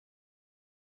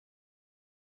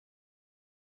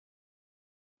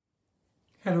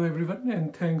Hello everyone,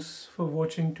 and thanks for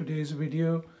watching today's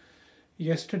video.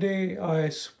 Yesterday I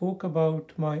spoke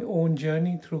about my own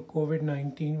journey through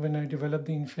COVID-19 when I developed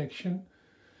the infection.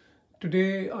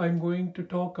 Today I'm going to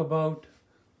talk about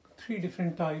three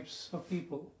different types of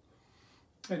people.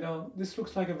 And this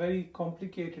looks like a very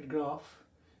complicated graph,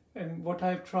 and what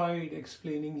I've tried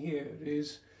explaining here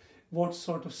is what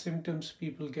sort of symptoms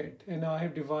people get, and I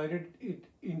have divided it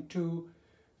into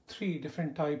three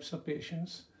different types of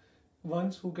patients.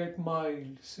 Ones who get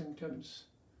mild symptoms,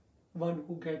 one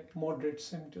who get moderate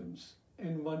symptoms,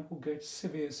 and one who gets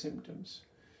severe symptoms.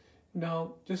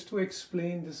 Now, just to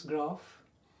explain this graph,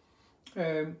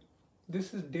 um,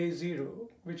 this is day 0,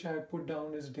 which I put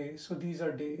down as days. So these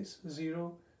are days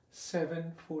 0,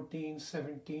 7, 14,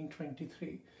 17,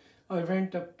 23. I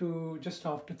went up to just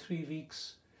after 3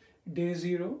 weeks. Day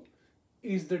 0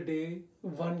 is the day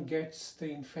one gets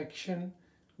the infection,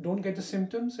 don't get the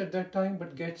symptoms at that time,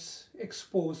 but gets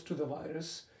exposed to the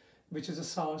virus, which is a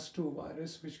SARS-2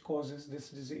 virus, which causes this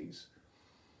disease.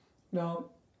 Now,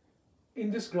 in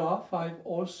this graph, I've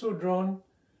also drawn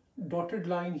dotted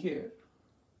line here,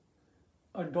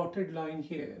 a dotted line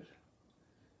here,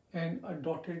 and a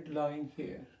dotted line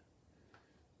here.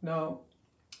 Now,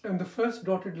 in the first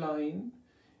dotted line,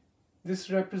 this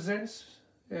represents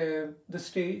the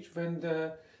stage when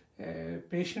the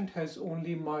patient has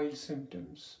only mild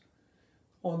symptoms.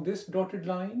 On this dotted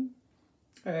line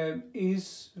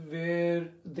is where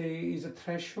there is a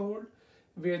threshold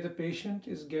where the patient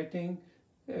is getting,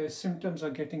 symptoms are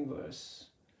getting worse.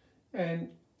 And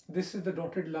this is the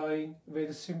dotted line where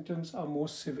the symptoms are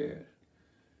most severe.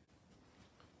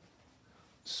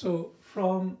 So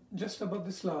from just above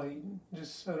this line,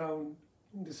 just around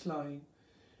this line,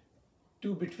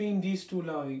 to between these two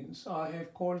lines, I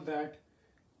have called that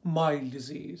mild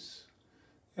disease,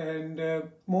 and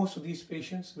most of these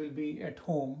patients will be at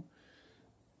home.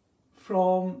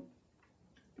 From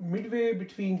midway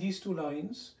between these two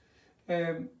lines,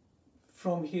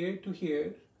 from here to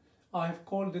here, I have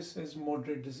called this as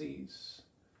moderate disease.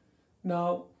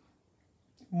 Now,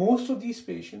 most of these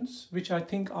patients, which I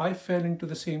think I fell into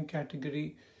the same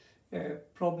category,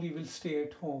 probably will stay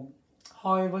at home.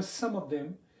 However, some of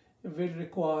them will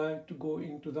require to go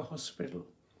into the hospital.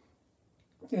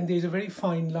 And there's a very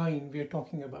fine line we are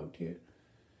talking about here.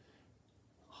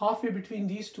 Halfway between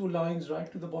these two lines,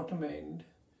 right to the bottom end,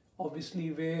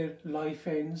 obviously where life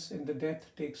ends and the death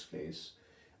takes place,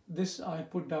 this I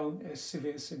put down as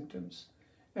severe symptoms.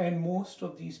 And most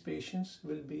of these patients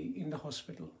will be in the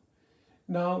hospital.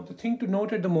 Now, the thing to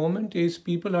note at the moment is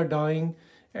people are dying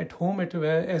at home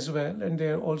as well, and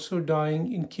they're also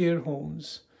dying in care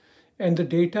homes. And the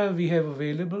data we have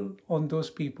available on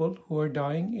those people who are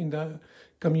dying in the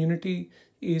community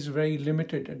is very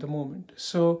limited at the moment.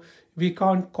 So we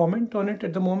can't comment on it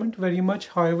at the moment very much.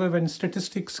 However, when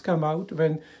statistics come out,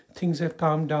 when things have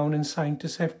calmed down and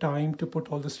scientists have time to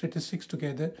put all the statistics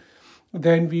together,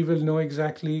 then we will know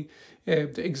exactly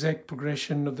the exact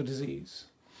progression of the disease.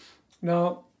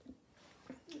 Now,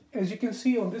 as you can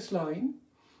see on this line,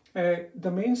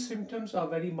 the main symptoms are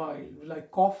very mild,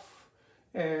 like cough,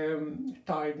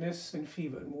 tiredness and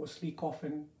fever, mostly cough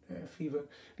and fever.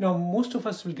 Now, most of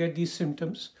us will get these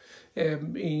symptoms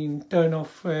in turn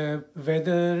of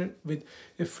weather, with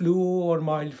a flu or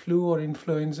mild flu or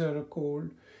influenza or cold,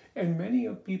 and many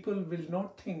of people will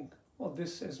not think of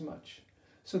this as much.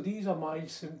 So these are mild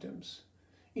symptoms.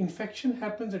 Infection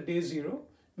happens at day 0,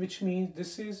 which means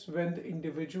this is when the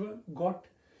individual got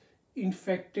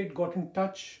infected, got in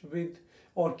touch with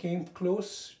or came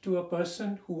close to a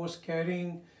person who was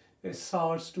carrying a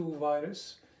SARS-2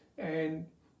 virus, and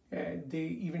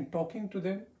they even talking to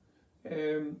them,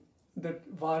 that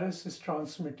virus is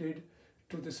transmitted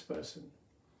to this person.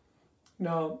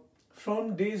 Now,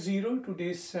 from day 0 to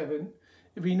day 7,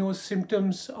 we know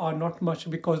symptoms are not much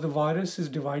because the virus is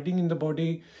dividing in the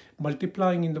body,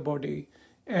 multiplying in the body,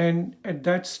 and at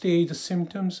that stage the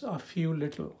symptoms are few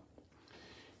little.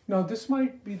 Now, this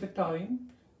might be the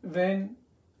time when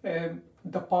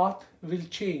the path will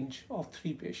change of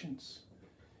 3 patients.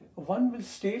 One will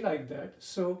stay like that.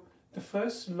 So the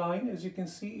first line, as you can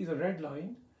see, is a red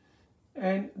line,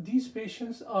 and these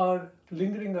patients are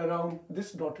lingering around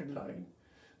this dotted line.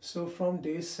 So from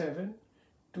day 7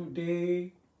 to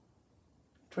day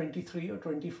 23 or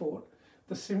 24,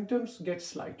 the symptoms get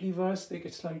slightly worse. They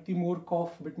get slightly more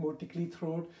cough, a bit more tickly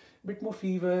throat, a bit more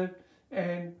fever,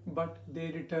 but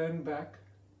they return back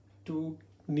to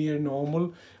near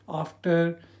normal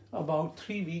after about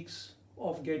 3 weeks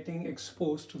of getting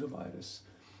exposed to the virus.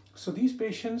 So these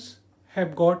patients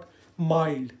have got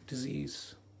mild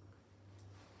disease.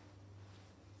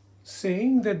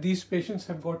 saying that these patients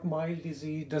have got mild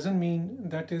disease doesn't mean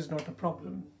that is not a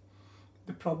problem.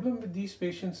 The problem with these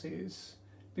patients is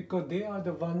because they are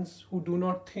the ones who do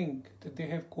not think that they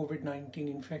have COVID-19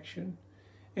 infection,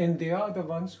 and they are the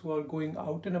ones who are going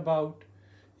out and about,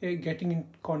 getting in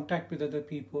contact with other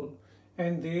people,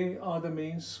 and they are the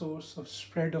main source of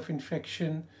spread of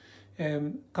infection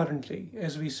currently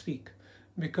as we speak.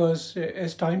 Because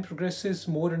as time progresses,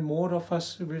 more and more of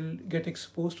us will get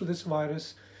exposed to this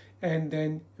virus, and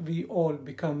then we all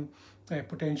become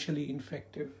potentially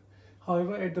infective.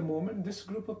 However, at the moment, this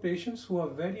group of patients who are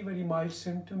very, very mild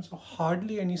symptoms or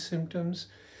hardly any symptoms,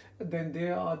 then they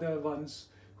are the ones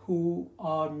who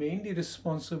are mainly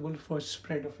responsible for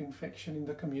spread of infection in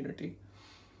the community.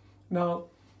 Now,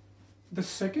 the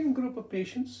second group of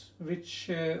patients, which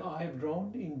I have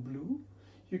drawn in blue,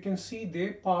 you can see they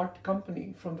part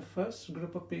company from the first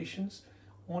group of patients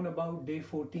on about day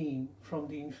 14 from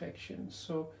the infection.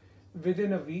 So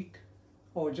within a week,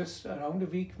 or just around a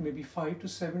week, maybe 5 to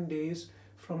 7 days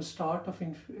from start of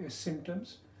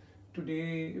symptoms to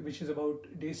day, which is about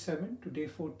day 7 to day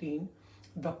 14,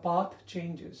 the path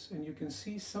changes, and you can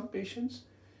see some patients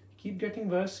keep getting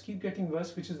worse,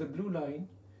 which is the blue line,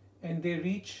 and they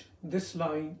reach this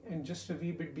line and just a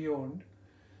wee bit beyond.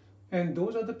 And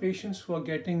those are the patients who are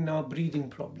getting now breathing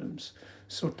problems.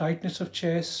 So tightness of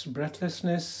chest,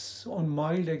 breathlessness on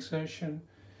mild exertion.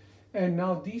 And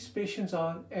now these patients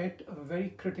are at a very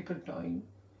critical time.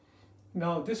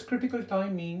 Now this critical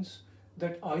time means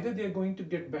that either they're going to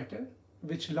get better,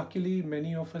 which luckily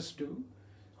many of us do.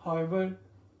 However,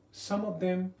 some of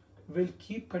them will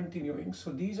keep continuing.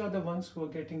 So these are the ones who are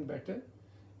getting better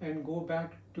and go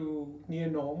back to near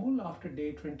normal after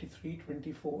day 23,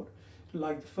 24,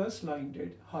 like the first line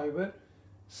did. However,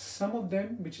 some of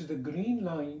them, which is the green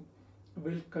line,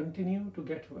 will continue to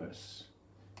get worse.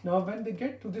 Now, when they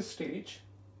get to this stage,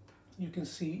 you can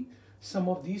see some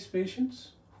of these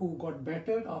patients who got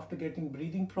better after getting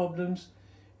breathing problems,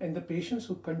 and the patients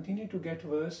who continue to get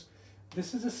worse.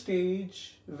 This is a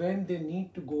stage when they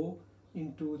need to go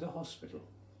into the hospital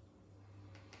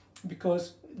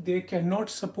because they cannot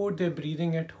support their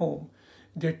breathing at home.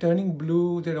 They're turning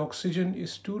blue, their oxygen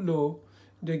is too low,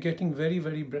 they're getting very,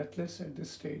 very breathless at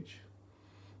this stage.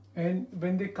 And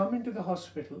when they come into the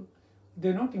hospital,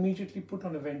 they're not immediately put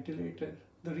on a ventilator.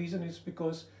 The reason is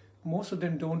because most of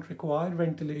them don't require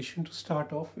ventilation to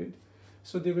start off with.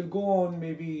 So they will go on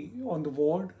maybe on the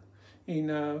ward, in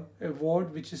a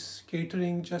ward which is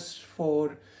catering just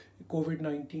for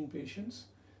COVID-19 patients,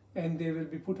 and they will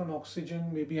be put on oxygen,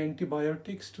 maybe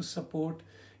antibiotics to support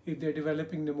if they're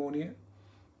developing pneumonia,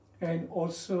 and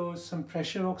also some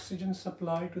pressure oxygen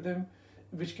supply to them,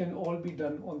 which can all be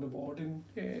done on the ward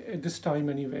at this time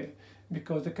anyway,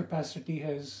 because the capacity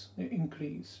has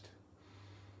increased.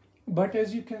 But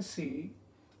as you can see,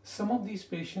 some of these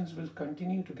patients will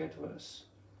continue to get worse.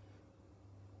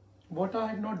 What I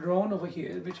have not drawn over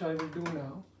here, which I will do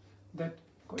now, that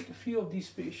quite a few of these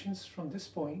patients from this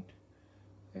point,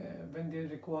 when they're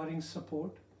requiring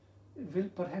support, will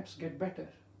perhaps get better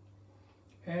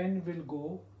and will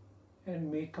go and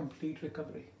make complete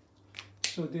recovery.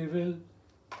 So they will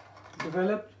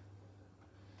develop,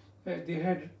 they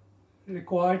had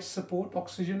required support,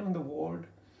 oxygen on the ward,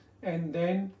 and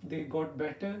then they got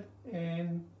better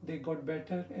and they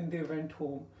went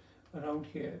home around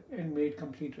here and made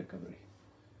complete recovery.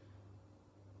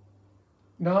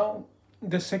 Now,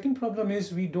 the second problem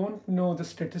is we don't know the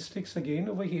statistics again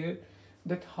over here,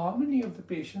 that how many of the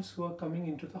patients who are coming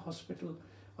into the hospital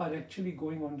are actually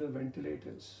going on the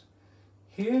ventilators.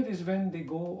 Here is when they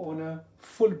go on a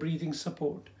full breathing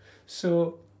support.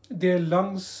 So their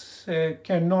lungs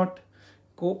cannot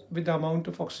cope with the amount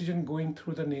of oxygen going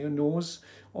through the nose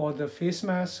or the face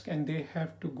mask, and they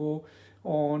have to go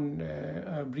on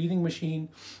a breathing machine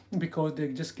because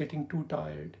they're just getting too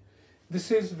tired.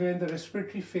 This is when the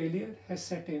respiratory failure has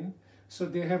set in. So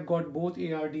they have got both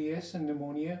ARDS and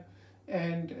pneumonia,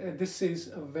 and this is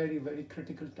a very, very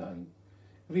critical time.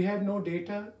 We have no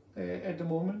data at the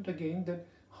moment, again, that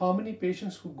how many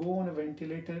patients who go on a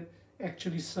ventilator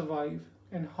actually survive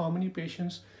and how many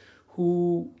patients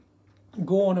who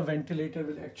go on a ventilator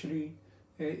will actually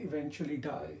eventually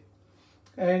die.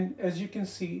 And as you can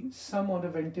see, some on a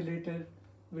ventilator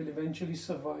will eventually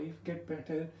survive, get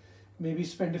better, maybe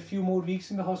spend a few more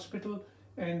weeks in the hospital,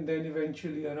 and then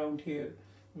eventually around here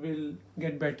will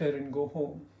get better and go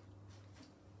home.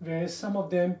 Whereas some of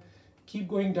them keep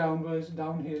going downwards,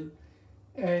 downhill,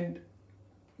 and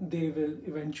they will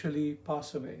eventually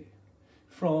pass away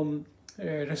from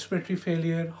respiratory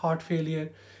failure, heart failure,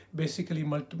 basically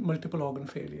multiple organ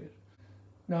failure.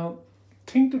 Now,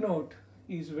 thing to note,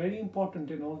 is very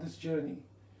important in all this journey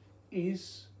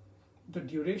is the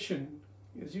duration.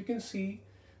 As you can see,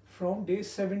 from day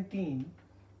 17,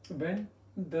 when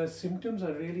the symptoms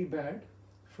are really bad,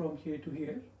 from here to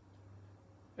here,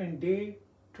 and day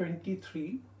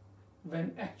 23,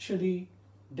 when actually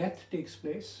death takes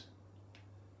place,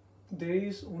 there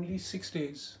is only 6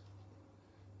 days.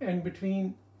 And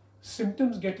between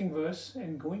symptoms getting worse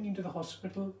and going into the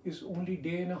hospital is only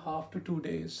day and a half to 2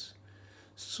 days.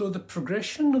 So the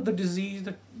progression of the disease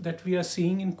that we are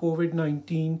seeing in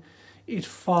COVID-19 is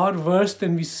far worse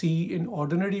than we see in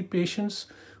ordinary patients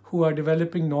who are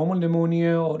developing normal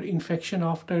pneumonia or infection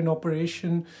after an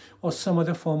operation or some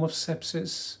other form of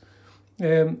sepsis.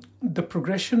 The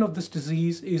progression of this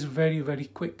disease is very, very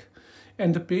quick.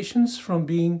 And the patients from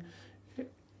being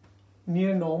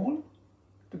near normal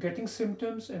to getting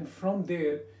symptoms, and from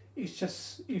there, it's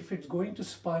just, if it's going to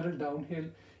spiral downhill,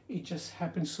 it just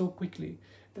happens so quickly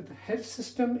that the health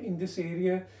system in this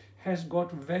area has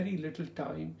got very little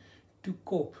time to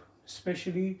cope,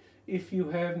 especially if you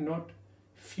have not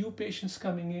few patients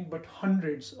coming in, but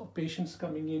hundreds of patients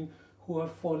coming in who are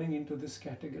falling into this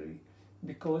category,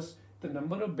 because the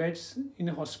number of beds in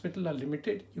a hospital are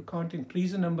limited. You can't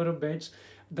increase the number of beds.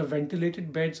 The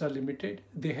ventilated beds are limited.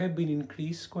 They have been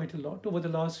increased quite a lot over the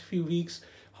last few weeks.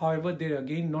 However, they're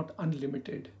again not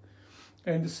unlimited.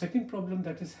 And the second problem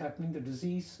that is happening, the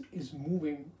disease is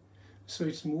moving. So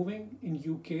it's moving in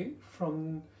UK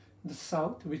from the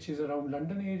south, which is around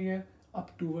London area,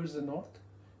 up towards the north.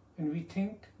 And we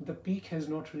think the peak has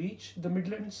not reached the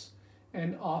Midlands.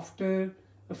 And after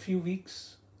a few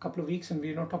weeks, couple of weeks, and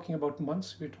we're not talking about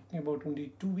months, we're talking about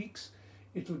only 2 weeks,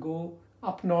 it will go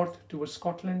up north towards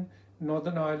Scotland,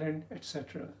 Northern Ireland,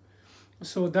 etc.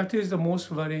 So that is the most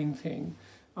worrying thing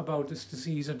about this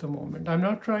disease at the moment. I'm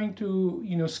not trying to,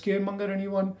 scaremonger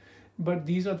anyone, but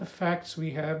these are the facts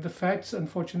we have. The facts,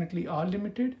 unfortunately, are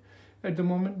limited at the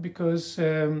moment because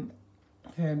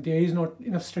and there is not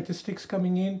enough statistics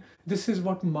coming in. This is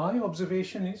what my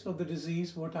observation is of the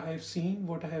disease, what I have seen,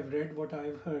 what I have read, what I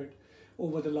have heard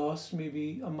over the last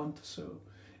maybe a month or so.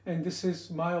 And this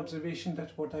is my observation,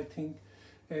 that what I think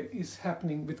is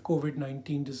happening with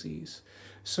COVID-19 disease.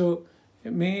 So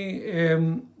may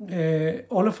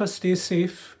all of us stay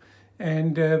safe,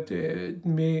 and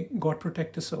may God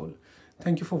protect us all.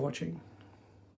 Thank you for watching.